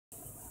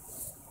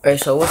Alright,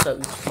 so what's up?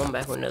 I'm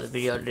back with another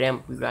video. Today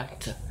I'm gonna be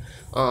reacting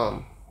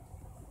to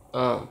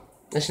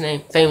what's his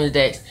name? Famous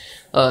Dex,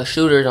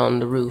 shooters on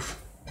the roof.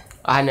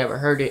 I never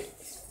heard it.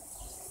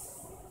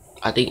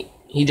 I think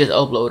he just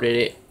uploaded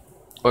it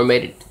or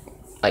made it,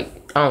 like,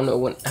 I don't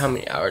know how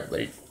many hours,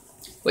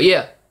 but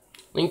yeah.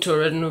 Link to the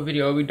original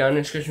video will be down in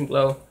the description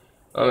below.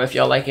 If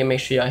y'all like it, make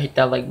sure y'all hit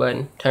that like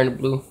button, turn it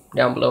blue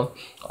down below.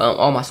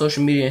 All my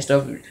social media and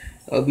stuff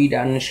will be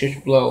down in the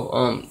description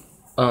below.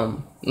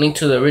 Link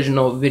to the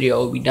original video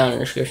will be down in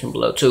the description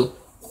below too.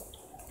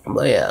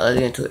 But yeah, let's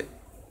get into it.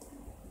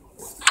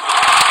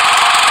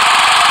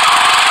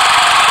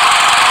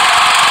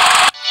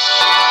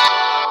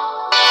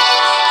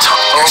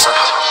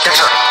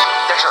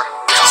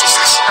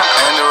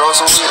 And the rose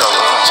will be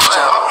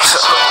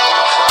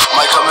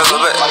might come in a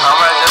little bit.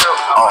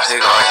 Oh, here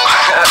you go.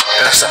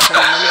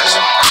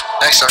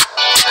 Extra.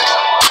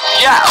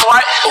 Yeah,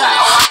 what?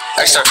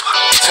 Extra.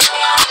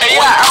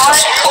 Yeah,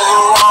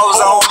 overalls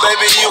on,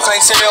 baby, you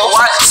can't tell.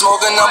 What?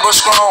 Smoking number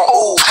strong.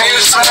 Ooh, can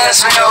you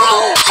smash me?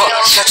 Ooh,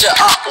 catch it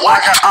up,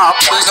 like an up.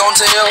 Please don't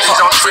tell.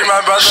 Free my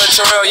brother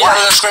Terrell.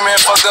 Yelling, screaming,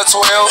 fuck the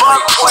 12.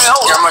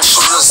 Got my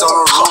shooters on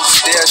the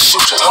roof, they'll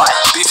shoot you.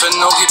 Beefing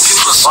no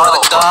computer, swear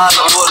to God,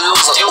 you a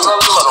loser.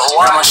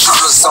 Got my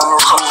shooters on the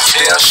roof,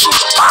 they'll shoot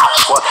you.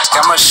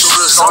 Got my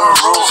shooters on the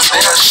roof,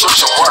 they'll shoot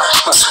you.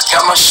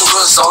 Got my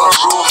shooters on the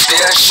roof,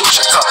 they'll shoot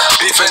you.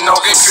 Beefing no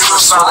computer,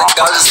 swear to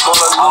God, it's for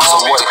the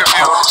loser.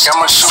 Got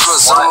my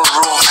shooters on the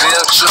roof,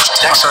 they'll shoot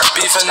you.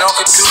 Beefing no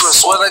computer,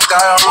 swear to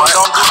God, I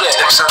don't do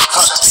that.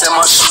 Send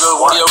my shooter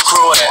where your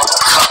crew at.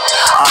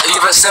 I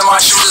even send my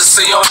shooters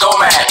to your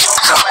doormat.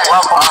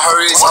 I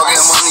heard he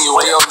talking money,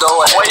 where your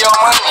door at? Where your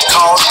money?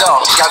 Called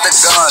up, got the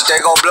gun, they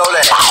gon' blow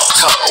that.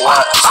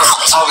 What?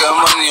 Talking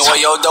money, where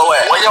your door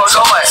at? Where your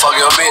door at? Fuck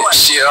your bitch,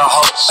 she a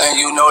hoe, and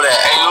you know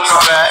that.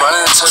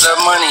 Running to the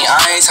money,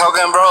 I ain't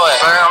talking bro at.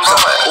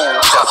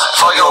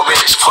 Fuck your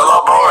bitch, pull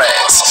up bro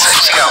rats.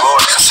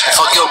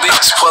 Fuck your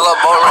bitch, pull up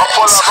bro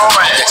rats. Fuck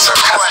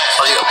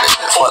your bitch,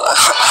 pull up.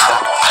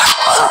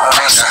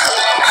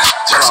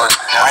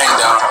 I ain't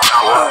down.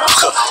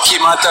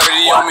 Keep my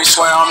 30 on me,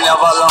 swear I'm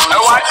never lonely.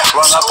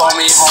 Run up on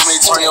me, homie,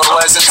 turn your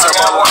legs and turn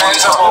my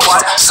wings up.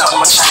 Suck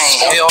my chain,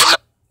 hell no.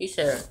 He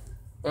said,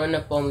 run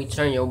up on me,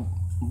 turn your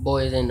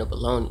boys into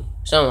baloney.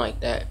 Something like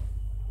that.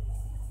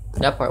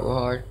 That part went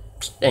hard.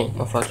 Dang,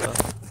 my fuck up.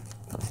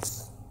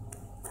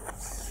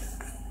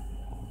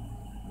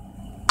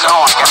 No,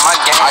 I got my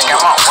game, I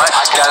got my what?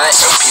 I got an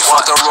AP,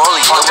 fuck a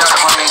rollie, it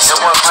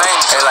was plain.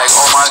 They like,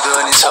 oh my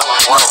goodness,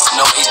 what?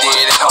 No, he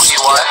did it, no, he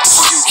what?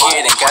 Who you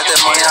kidding? Got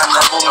that money, I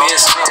never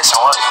miss.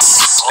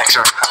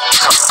 Extra.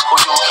 Who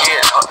you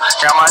kidding?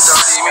 Got my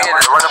 30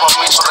 minutes, run up on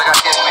me, so like I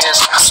get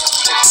missed.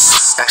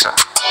 Extra.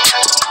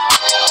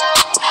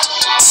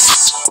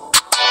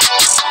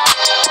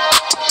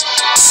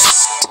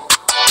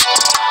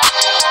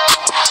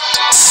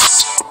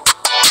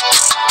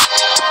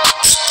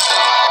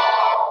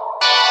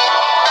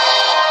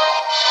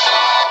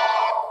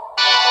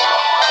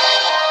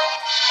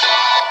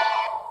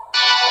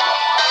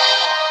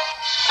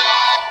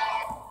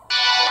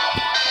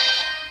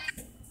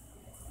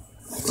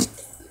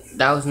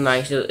 That was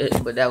nice,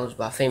 but that was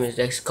by Famous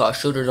Dex, called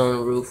Shooters on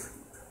the Roof.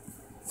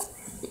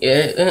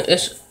 Yeah,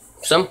 it's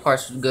some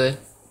parts was good.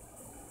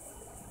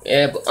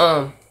 Yeah, but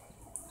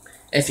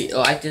if you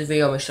like this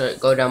video, make sure to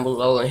go down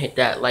below and hit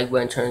that like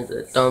button, turn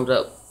the thumbs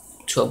up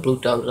to a blue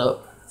thumbs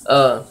up.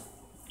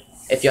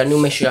 If y'all new,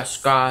 make sure y'all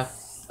subscribe.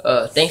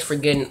 Thanks for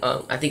getting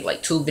I think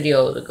like 2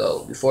 videos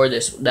ago before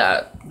this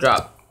that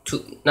dropped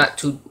I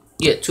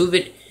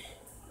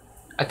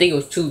think it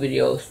was 2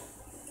 videos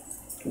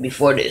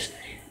before this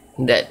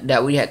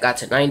that we had got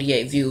to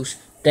 98 views.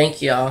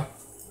 Thank y'all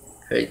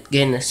for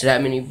getting us to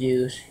that many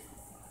views.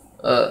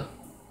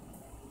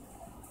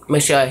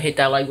 Make sure I hit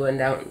that like button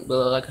down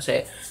below. Like I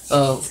said,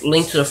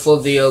 link to the full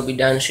video will be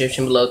down in the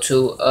description below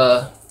too.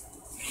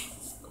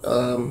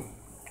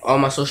 All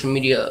my social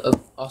media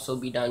also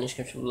be down in the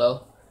description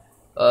below.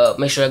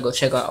 Make sure I go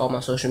check out all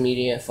my social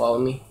media and follow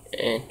me.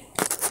 And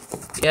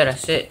yeah,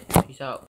 that's it. Peace out.